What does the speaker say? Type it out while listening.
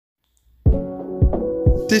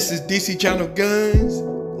This is DC Channel Guns.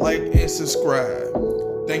 Like and subscribe.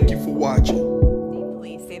 Thank you for watching.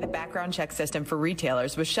 Police say the background check system for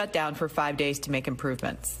retailers was shut down for 5 days to make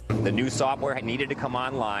improvements. The new software needed to come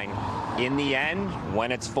online. In the end,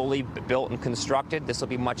 when it's fully built and constructed, this will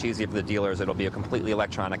be much easier for the dealers. It'll be a completely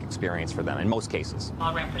electronic experience for them in most cases.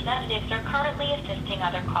 All representatives are currently assisting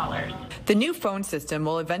other callers. The new phone system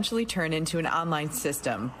will eventually turn into an online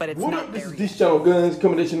system, but it's not This there is yet. DC Channel Guns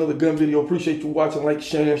coming at you another gun video. Appreciate you watching, like,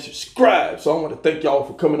 share, and subscribe. So I want to thank y'all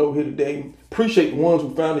for coming over here today. Appreciate the ones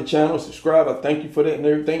who found the channel, subscribe. I thank you for that and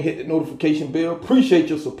everything. Hit the notification bell. Appreciate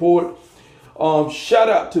your support. Shout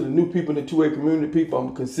out to the new people in the 2A community. People,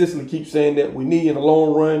 I'm consistently keep saying that we need in the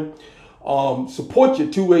long run. Support your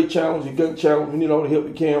 2A challenge, your gun challenge. We need all the help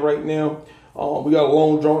we can right now. We got a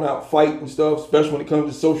long drawn out fight and stuff, especially when it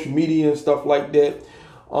comes to social media and stuff like that.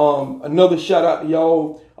 Another shout out to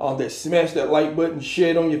y'all that smashed that like button,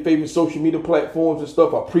 shared on your favorite social media platforms and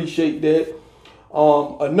stuff. I appreciate that.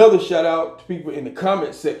 Another shout out to people in the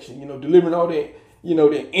comment section, delivering all that,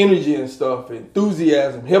 their energy and stuff,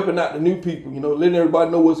 enthusiasm, helping out the new people, letting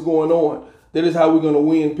everybody know what's going on. That is how we're going to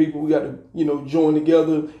win, people. We got to, join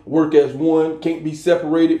together, work as one, can't be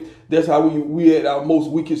separated. That's how we at our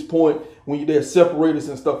most weakest point, when they're separators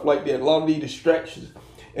and stuff like that. A lot of these distractions.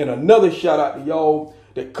 And another shout out to y'all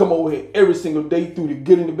that come over here every single day through the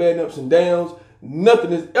good and the bad, ups and downs.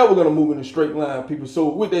 Nothing is ever going to move in a straight line, people. So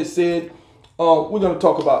with that said, we're going to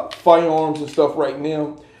talk about firearms and stuff right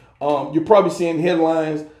now. You're probably seeing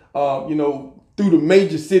headlines, through the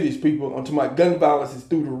major cities, people, onto my gun violence is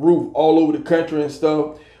through the roof all over the country and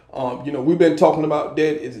stuff. We've been talking about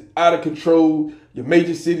that. It's out of control. Your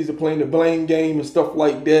major cities are playing the blame game and stuff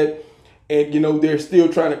like that. And, they're still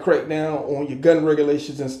trying to crack down on your gun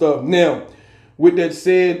regulations and stuff. Now, with that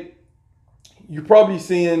said, you're probably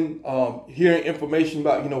seeing, hearing information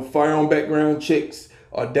about, firearm background checks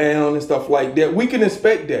are down and stuff like that. We can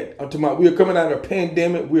expect that. We are coming out of a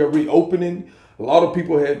pandemic. We are reopening. A lot of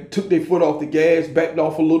people had took their foot off the gas, backed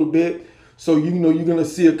off a little bit. So, you're going to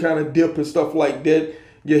see a kind of dip and stuff like that.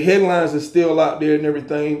 Your headlines are still out there and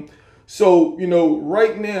everything. So,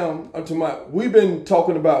 right now, we've been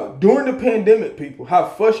talking about during the pandemic, people, how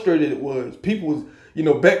frustrated it was. People was,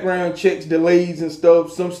 background checks, delays and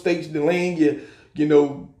stuff. Some states delaying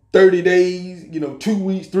you, 30 days, 2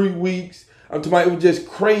 weeks, 3 weeks. It was just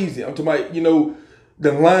crazy. The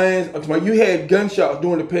lines. You had gunshots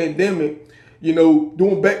during the pandemic,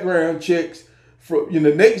 doing background checks for, the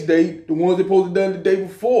next day, the ones they supposed to done the day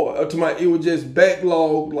before. It was just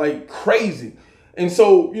backlogged like crazy. And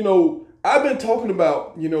so, I've been talking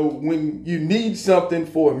about, when you need something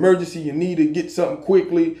for emergency, you need to get something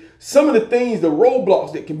quickly, some of the things, the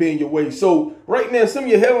roadblocks that can be in your way. So right now, some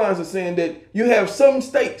of your headlines are saying that you have some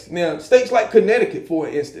states. Now, states like Connecticut, for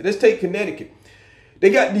instance. Let's take Connecticut.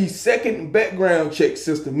 They got the second background check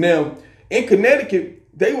system. Now, in Connecticut,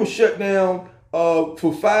 they were shut down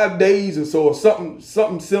for 5 days or so, or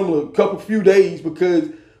something similar, few days,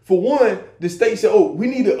 because for one, the state said, oh, we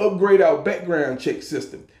need to upgrade our background check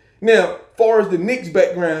system. Now, as far as the NICS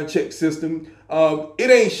background check system,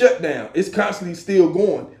 it ain't shut down. It's constantly still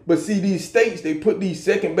going. But see, these states, they put these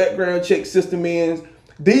second background check system in.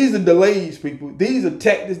 These are delays, people. These are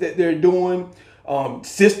tactics that they're doing,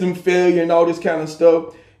 system failure and all this kind of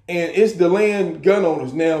stuff. And it's delaying gun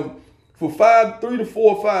owners. Now, for 3 to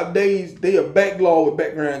 4 or 5 days, they are backlogged with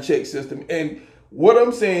background check system. And what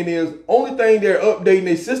I'm saying is, only thing they're updating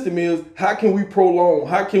their system is, how can we prolong?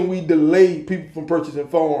 How can we delay people from purchasing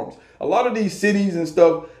firearms? A lot of these cities and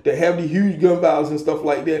stuff that have the huge gun violence and stuff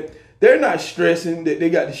like that, they're not stressing that they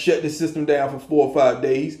got to shut the system down for 4 or 5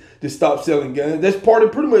 days to stop selling guns. That's part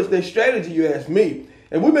of pretty much their strategy, you ask me.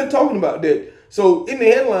 And we've been talking about that. So in the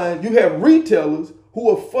headlines, you have retailers who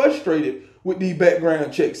are frustrated with the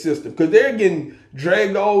background check system because they're getting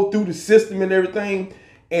dragged all through the system and everything.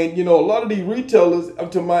 And, a lot of these retailers,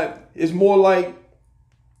 it's more like,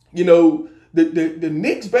 the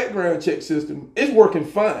NICS background check system is working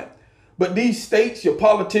fine. But these states, your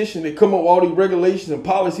politicians, they come up with all these regulations and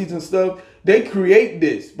policies and stuff. They create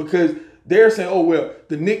this because they're saying, oh, well,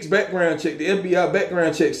 the NICS background check, the FBI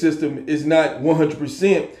background check system is not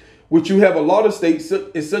 100%, which you have a lot of states,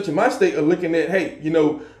 such as my state, are looking at, hey,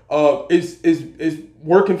 it's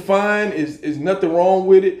working fine. Is nothing wrong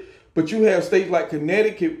with it. But you have states like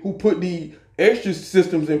Connecticut who put the extra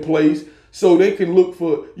systems in place so they can look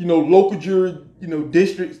for, local jury,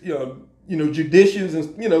 districts, judicials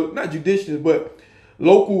and, not judicials, but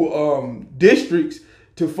local districts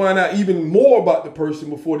to find out even more about the person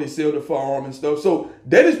before they sell the firearm and stuff. So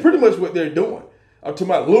that is pretty much what they're doing. I'm talking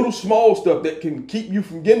about little small stuff that can keep you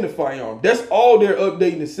from getting the firearm. That's all they're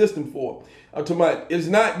updating the system for. I'm talking about, it's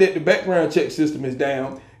not that the background check system is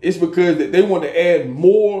down. It's because that they want to add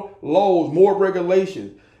more laws, more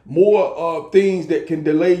regulations, more things that can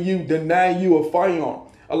deny you a firearm.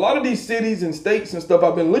 A lot of these cities and states and stuff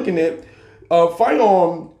I've been looking at,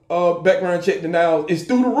 firearm background check denials is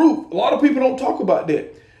through the roof. A lot of people don't talk about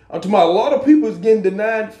that. I'm talking about a lot of people is getting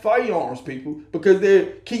denied firearms, people, because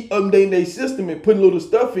they keep updating their system and putting little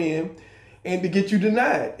stuff in and to get you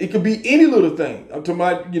denied. It could be any little thing. I'm talking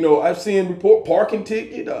about, you know, I've seen report parking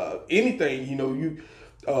ticket, anything, you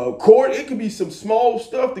know, court. It could be some small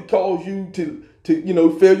stuff that cause you to you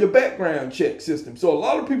know, fail your background check system. So a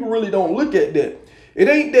lot of people really don't look at that. It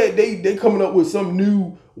ain't that they coming up with some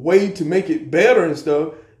new way to make it better and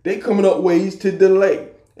stuff. They coming up ways to delay.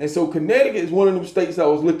 And so Connecticut is one of them states I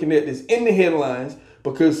was looking at that's in the headlines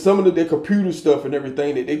because some of their computer stuff and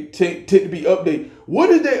everything that they tend to be updated. What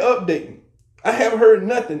is they updating? I haven't heard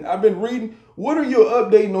nothing. I've been reading. What are you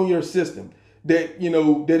updating on your system that, you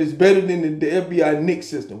know, that is better than the FBI NICS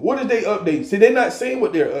system? What are they updating? See, they're not saying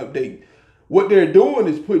what they're updating. What they're doing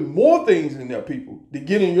is putting more things in there, people, to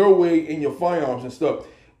get in your way in your firearms and stuff.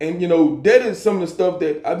 And, you know, that is some of the stuff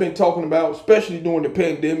that I've been talking about, especially during the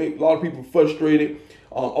pandemic. A lot of people frustrated.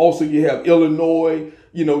 Also, you have Illinois,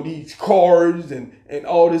 you know, these cards and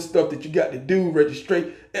all this stuff that you got to do,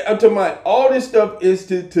 registrate. I'm talking about all this stuff is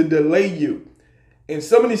to delay you. And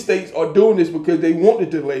some of these states are doing this because they want to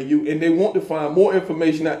delay you and they want to find more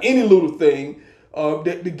information out, any little thing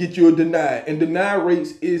that to get you a deny. And deny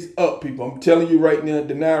rates is up, people. I'm telling you right now,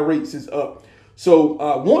 deny rates is up. So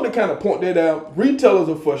I want to kind of point that out. Retailers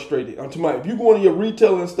are frustrated. I'm talking about if you go into your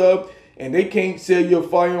retail and stuff and they can't sell your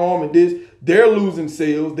firearm and this, they're losing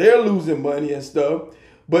sales, they're losing money and stuff.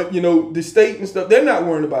 But, you know, the state and stuff, they're not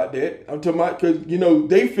worrying about that. I'm talking about because, you know,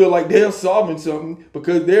 they feel like they're solving something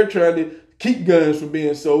because they're trying to keep guns from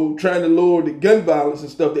being sold, trying to lower the gun violence and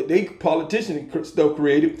stuff that they politicians and stuff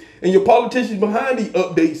created. And your politicians behind these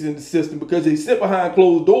updates in the system because they sit behind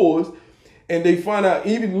closed doors and they find out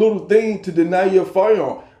even little things to deny your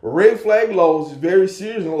firearm. Red flag laws is very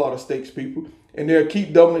serious in a lot of states, people. And they'll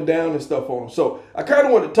keep doubling down and stuff on them. So I kind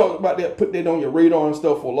of want to talk about that, put that on your radar and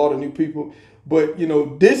stuff for a lot of new people. But, you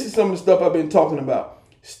know, this is some of the stuff I've been talking about.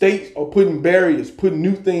 States are putting barriers, putting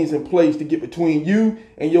new things in place to get between you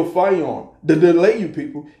and your firearm, to delay you,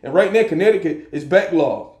 people. And right now, Connecticut is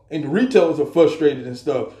backlogged. And the retailers are frustrated and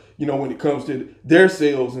stuff, you know, when it comes to their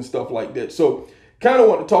sales and stuff like that. So kind of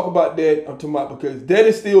want to talk about that, I'm talking about, because that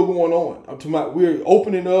is still going on. I'm talking about we're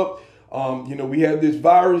opening up. You know, we have this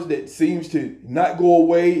virus that seems to not go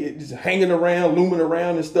away. It's just hanging around, looming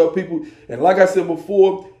around and stuff, people. And like I said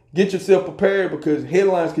before, get yourself prepared because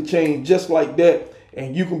headlines could change just like that.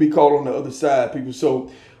 And you can be caught on the other side, people.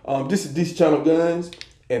 So this is DC Channel Guns,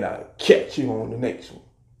 and I'll catch you on the next one.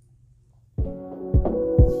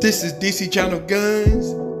 This is DC Channel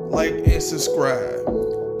Guns. Like and subscribe.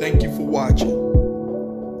 Thank you for watching.